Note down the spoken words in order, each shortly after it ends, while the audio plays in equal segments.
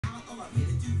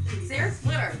There's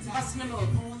glitter. It's busting a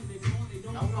move.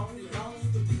 No, no, no.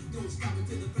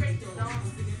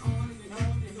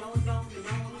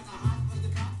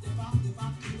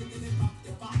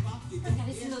 I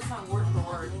listen to the song word for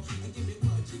word.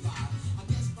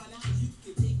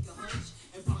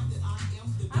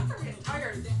 I'm freaking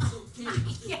tired.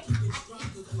 Yeah.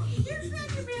 You're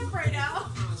cracking me up right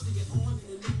now.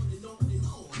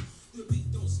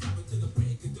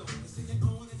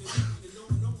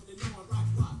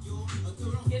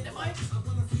 Get it, Mike?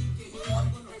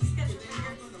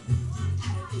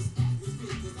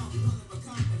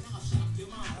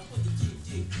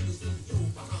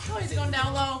 Oh, he's going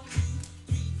down low.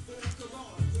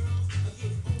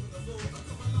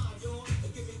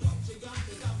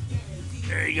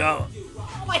 There you go.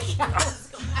 Oh my God.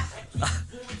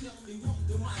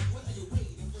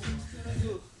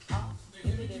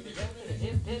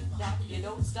 You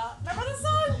don't stop. Remember the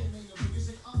song?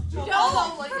 You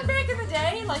don't? Like from back in the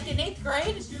day, like in 8th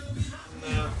grade?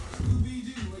 No.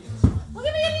 Look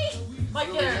at me! Like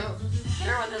here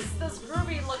with this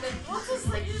groovy looking. What's this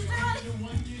thing he's doing? I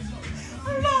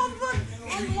don't know.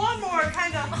 It's like lawnmower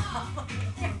kind of.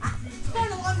 It's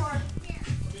kind of lawnmower.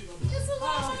 It's a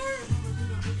lawnmower.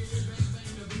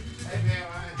 Hey, man,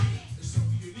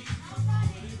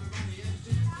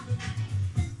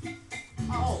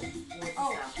 Oh.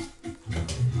 Oh.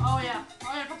 Oh yeah.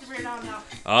 Oh yeah. Put the beer down now.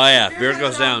 Oh yeah, beer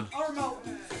goes down. Oh, remote.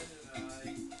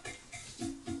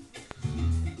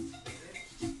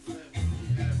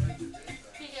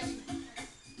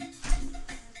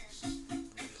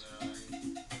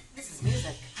 This is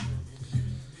music.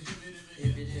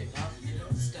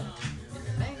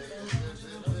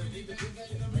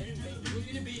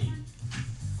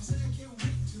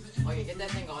 Oh, you get that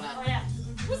thing going on. Oh yeah.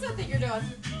 What's that thing you're doing?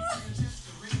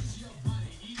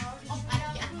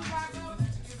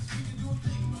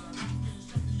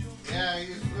 yeah,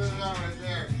 you just put it on right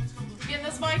there. You getting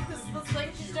this mic? This thing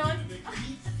she's doing?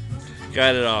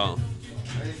 Got it all.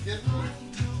 Are you kidding me?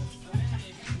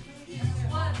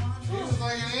 What? He's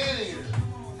like an anteater.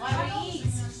 Why do we eat?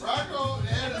 Rocco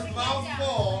had his mouth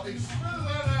full. He spit it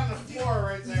out on the floor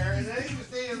right there, and then he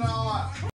just ate it all up.